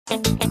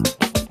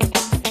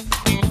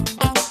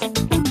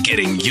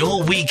Getting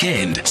your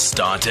weekend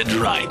started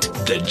right.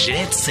 The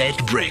Jet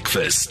Set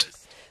Breakfast.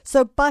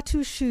 So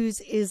Batu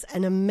Shoes is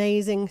an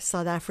amazing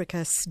South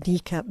Africa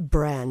sneaker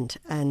brand,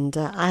 and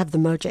I have the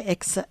Moja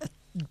X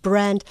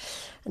brand,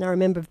 and I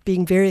remember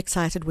being very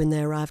excited when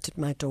they arrived at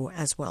my door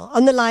as well.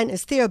 On the line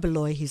is Theo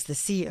Beloy. He's the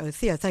CEO.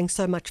 Theo, thanks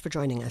so much for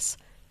joining us.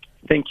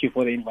 Thank you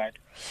for the invite.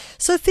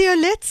 So Theo,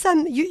 let's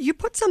you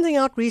put something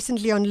out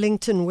recently on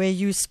LinkedIn where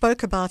you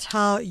spoke about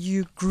how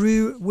you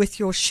grew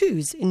with your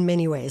shoes in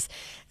many ways,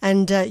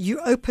 and you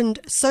opened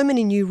so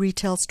many new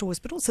retail stores,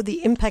 but also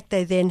the impact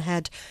they then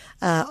had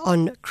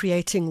on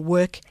creating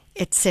work,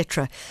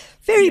 etc.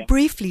 Very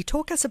briefly,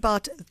 talk to us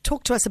about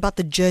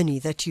the journey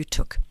that you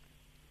took.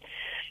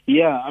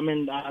 Yeah,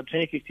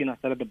 2015 I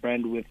started the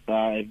brand with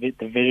the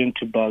vision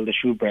to build a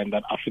shoe brand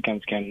that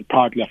Africans can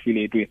proudly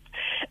affiliate with.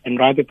 And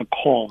right at the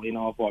core,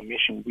 of our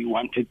mission, we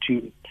wanted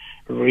to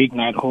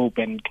reignite hope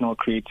and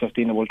create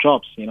sustainable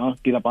jobs.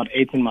 Did about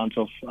 18 months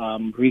of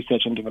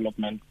research and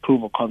development,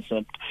 proof of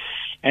concept.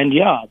 And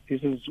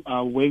this is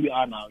where we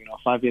are now.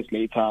 5 years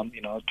later,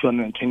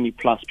 220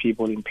 plus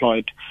people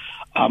employed,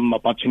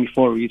 about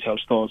 24 retail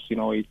stores,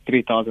 a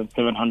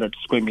 3,700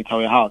 square meter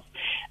warehouse.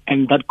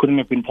 And that couldn't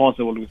have been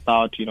possible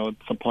without, the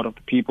support of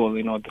the people,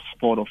 the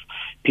support of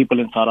people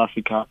in South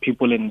Africa,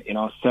 people in,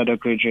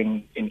 SADC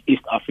region, in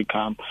East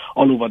Africa,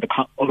 all over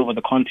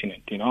the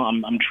continent.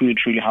 I'm truly,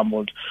 truly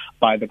humbled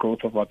by the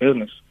growth of our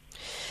business.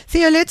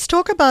 Theo, let's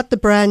talk about the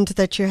brand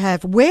that you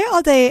have. Where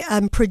are they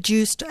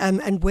produced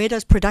and where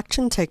does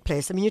production take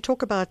place? I mean, you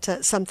talk about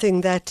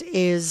something that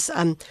is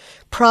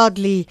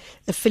proudly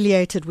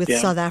affiliated with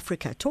South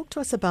Africa. Talk to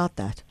us about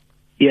that.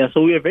 Yeah,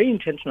 so we are very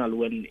intentional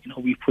when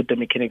we put the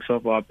mechanics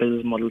of our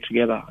business model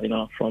together.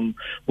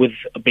 With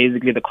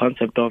basically the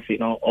concept of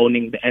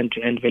owning the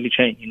end-to-end value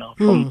chain.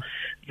 From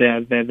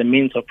the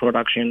means of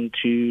production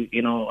to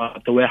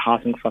the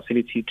warehousing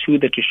facility to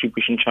the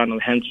distribution channel.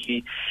 Hence,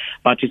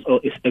 Batu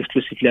is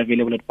exclusively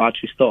available at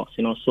Batu stores.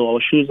 So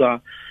our shoes are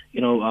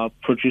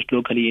produced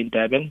locally in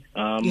Durban.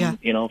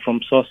 From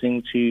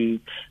sourcing to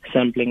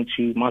sampling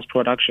to mass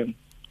production.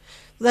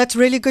 That's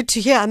really good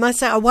to hear. I must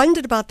say, I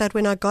wondered about that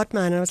when I got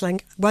mine. I was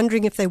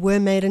wondering if they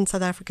were made in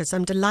South Africa. So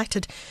I'm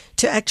delighted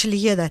to actually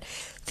hear that.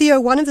 Theo,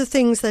 one of the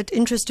things that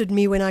interested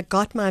me when I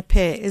got my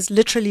pair is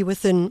literally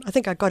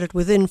I got it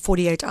within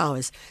 48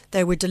 hours.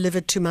 They were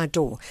delivered to my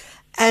door.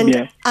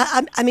 And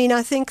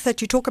I think that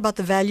you talk about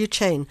the value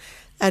chain,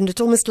 and it's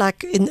almost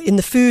like in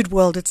the food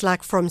world, it's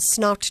like from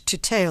snout to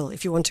tail,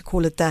 if you want to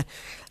call it that.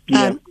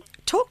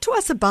 Talk to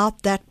us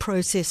about that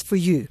process for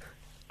you.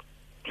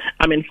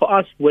 For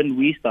us, when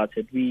we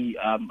started,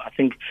 I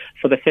think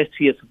for the first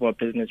 2 years of our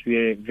business, we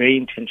were very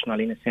intentional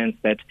in a sense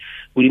that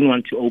we didn't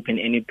want to open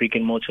any brick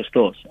and mortar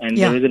stores. And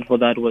the reason for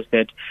that was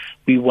that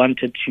we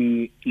wanted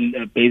to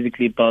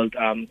basically build,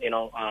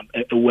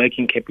 a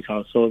working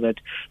capital so that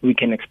we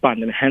can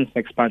expand, and hence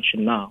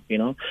expansion now,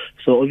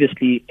 So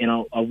obviously,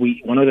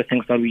 one of the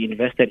things that we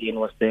invested in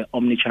was the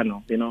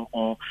omni-channel,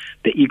 or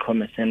the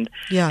e-commerce, and,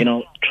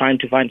 trying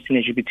to find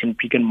synergy between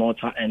brick and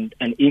mortar and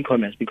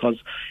e-commerce, because,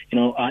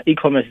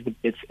 e-commerce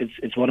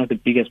it's one of the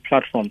biggest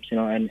platforms,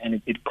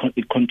 and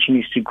it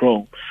continues to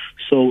grow.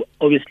 So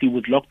obviously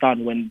with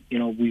lockdown, when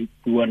we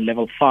were on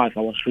level 5,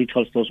 our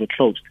retail stores were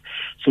closed.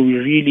 So we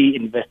really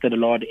invested a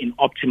lot in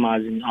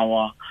optimizing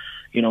our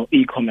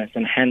e-commerce,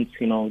 and hence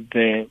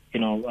the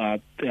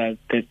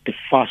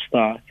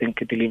faster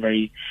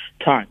delivery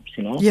times.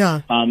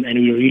 And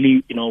we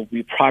really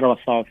we pride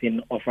ourselves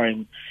in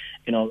offering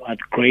a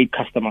great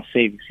customer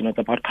service. It's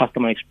about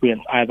customer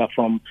experience, either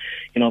from,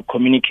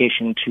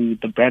 communication to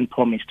the brand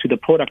promise to the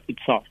product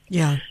itself.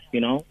 So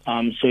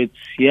it's,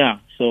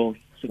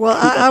 Well,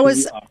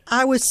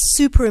 I was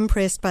super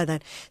impressed by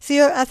that.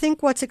 Theo, I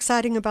think what's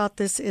exciting about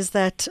this is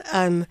that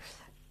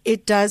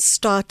it does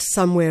start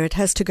somewhere. It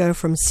has to go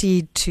from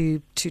seed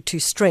to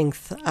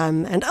strength,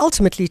 and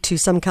ultimately to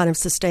some kind of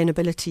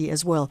sustainability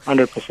as well.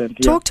 100%.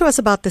 Talk to us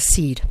about the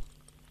seed.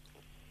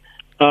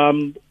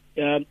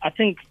 I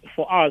think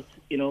for us,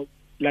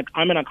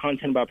 I'm an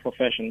accountant by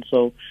profession,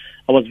 so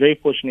I was very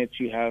fortunate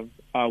to have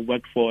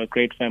worked for a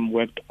great firm,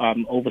 worked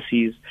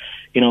overseas,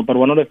 but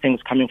one of the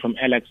things coming from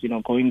Alex,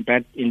 going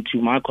back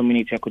into my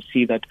community, I could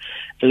see that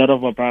a lot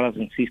of our brothers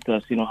and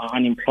sisters, are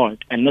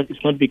unemployed, and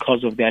it's not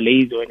because of their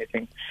lazy or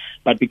anything,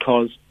 but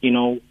because,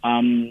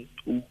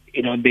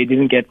 they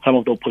didn't get some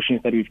of the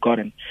opportunities that we've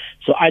gotten.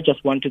 So I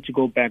just wanted to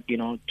go back,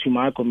 to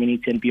my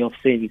community and be of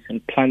service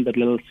and plant that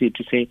little seed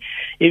to say,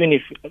 even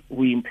if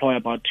we employ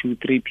about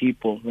 2-3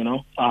 people,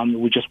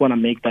 we just want to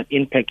make that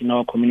impact in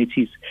our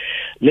communities.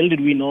 Little did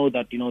we know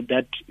that,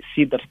 that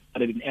seed that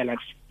started in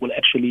Alex will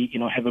actually,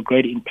 have a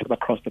great impact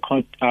across the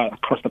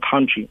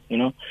country,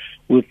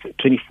 with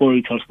 24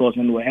 retail stores,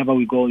 and wherever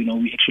we go,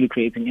 we actually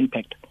create an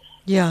impact.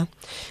 Yeah.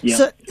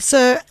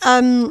 So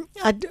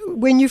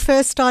when you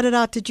first started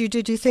out, did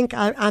you think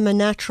I'm a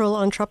natural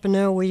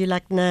entrepreneur? Or were you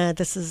like, nah,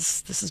 this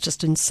is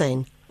just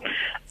insane?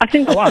 I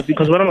think I was,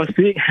 because when I was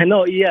doing,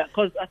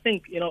 because I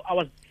think, I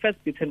was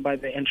first bitten by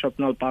the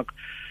entrepreneurial bug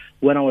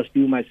when I was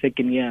doing my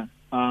second year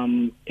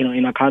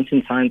in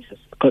accounting sciences,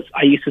 because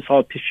I used to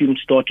sell perfume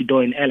store to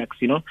door in Alex.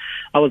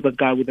 I was the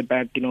guy with the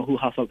bag, who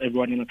hustled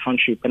everyone in the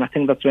township. And I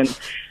think that's when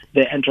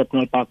the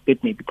entrepreneurial bug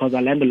bit me, because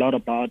I learned a lot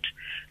about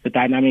the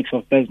dynamics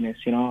of business,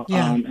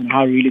 and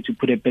how really to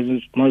put a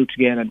business model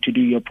together and to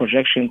do your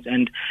projections.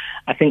 And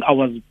I think I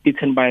was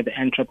bitten by the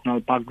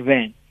entrepreneurial bug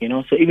then,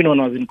 So even when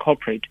I was in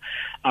corporate,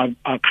 I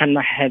kind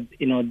of had,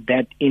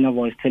 that inner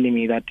voice telling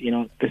me that,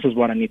 this is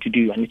what I need to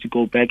do. I need to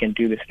go back and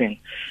do this thing.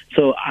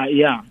 So,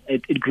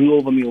 it grew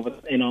over me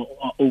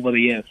over the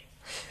years.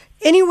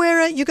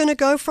 Anywhere you're going to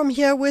go from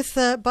here with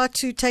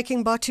Batu,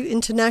 taking Batu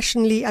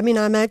internationally? I mean,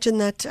 I imagine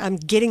that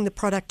getting the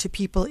product to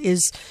people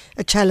is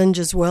a challenge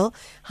as well.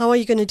 How are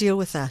you going to deal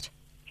with that?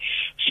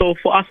 So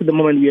for us at the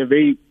moment, we are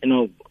very,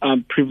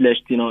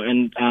 privileged,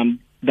 and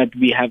that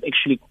we have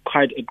actually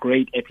quite a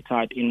great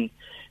appetite in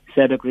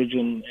SADC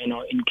region,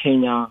 in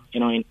Kenya,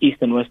 in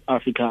East and West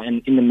Africa,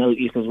 and in the Middle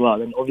East as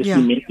well. And obviously,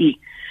 in the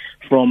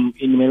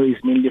Middle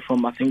East, mainly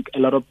from, I think, a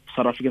lot of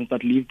South Africans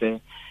that live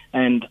there.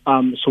 And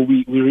so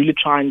we're really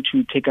trying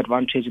to take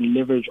advantage and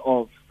leverage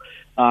of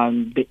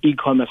the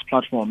e-commerce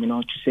platform,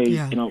 to say,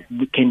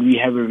 can we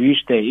have a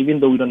reach there, even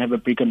though we don't have a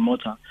brick and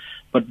mortar,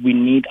 but we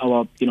need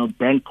our,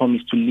 brand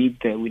promise to live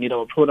there. We need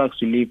our products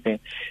to live there.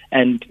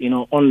 And,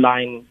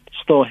 online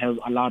store has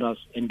allowed us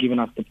and given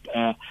us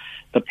the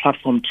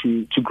platform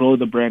to grow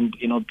the brand,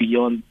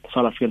 beyond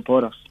South African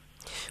products.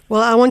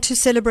 Well, I want to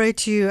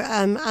celebrate you.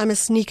 I'm a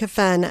sneaker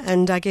fan,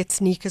 and I get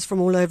sneakers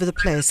from all over the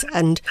place.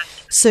 And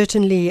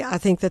certainly, I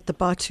think that the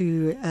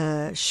Batu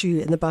shoe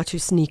and the Batu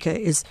sneaker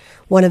is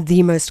one of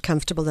the most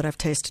comfortable that I've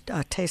tasted.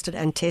 Tasted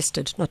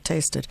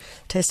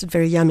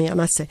very yummy, I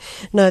must say.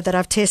 No, that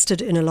I've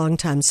tasted in a long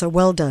time. So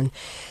well done.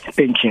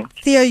 Thank you.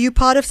 Theo, you're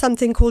part of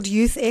something called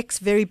Youth X.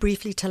 Very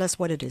briefly, tell us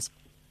what it is.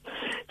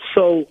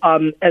 So,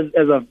 as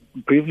I've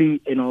briefly,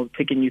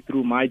 taken you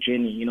through my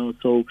journey,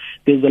 so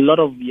there's a lot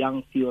of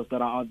young CEOs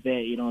that are out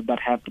there, that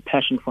have the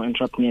passion for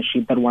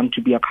entrepreneurship, that want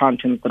to be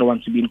accountants, that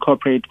want to be in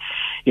corporate,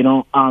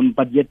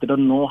 but yet they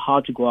don't know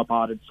how to go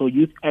about it. So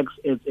Youth X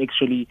is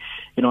actually,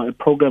 a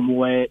program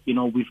where,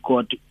 we've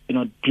got,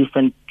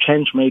 different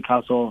change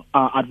makers or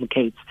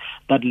advocates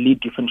that lead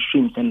different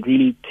streams and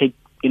really take,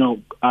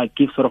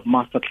 give sort of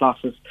master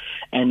classes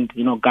and,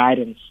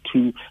 guidance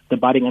to the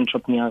budding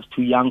entrepreneurs,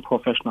 to young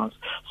professionals.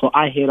 So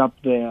I head up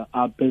the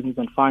business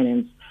and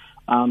finance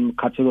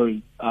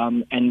category.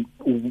 And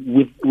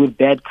with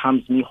that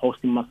comes me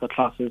hosting master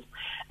classes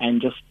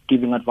and just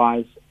giving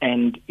advice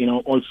and,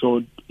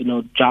 also,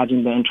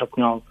 judging the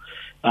entrepreneurial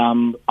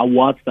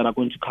awards that are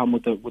going to come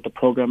with the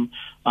program.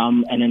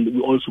 And then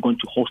we're also going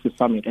to host a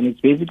summit. And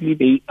it's basically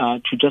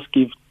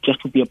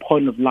to be a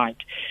point of light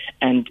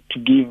and to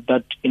give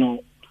that,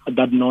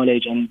 that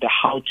knowledge and the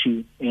how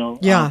to,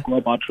 go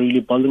about really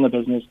building a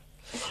business,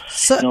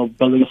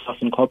 building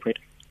yourself in corporate.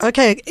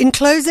 Okay. In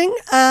closing,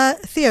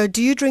 Theo,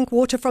 do you drink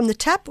water from the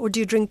tap or do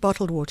you drink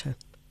bottled water?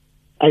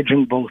 I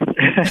drink both.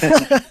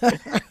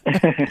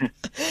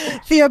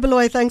 Theo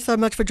Baloyi, thanks so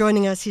much for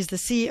joining us. He's the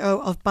CEO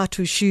of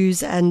Batu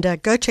Shoes, and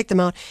go check them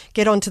out.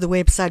 Get onto the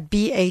website,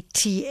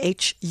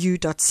 bathu.co.za.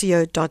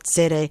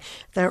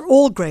 They're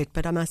all great,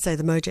 but I must say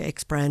the Mojo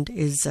X brand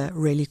is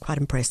really quite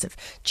impressive.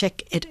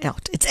 Check it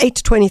out. It's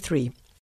 8:23.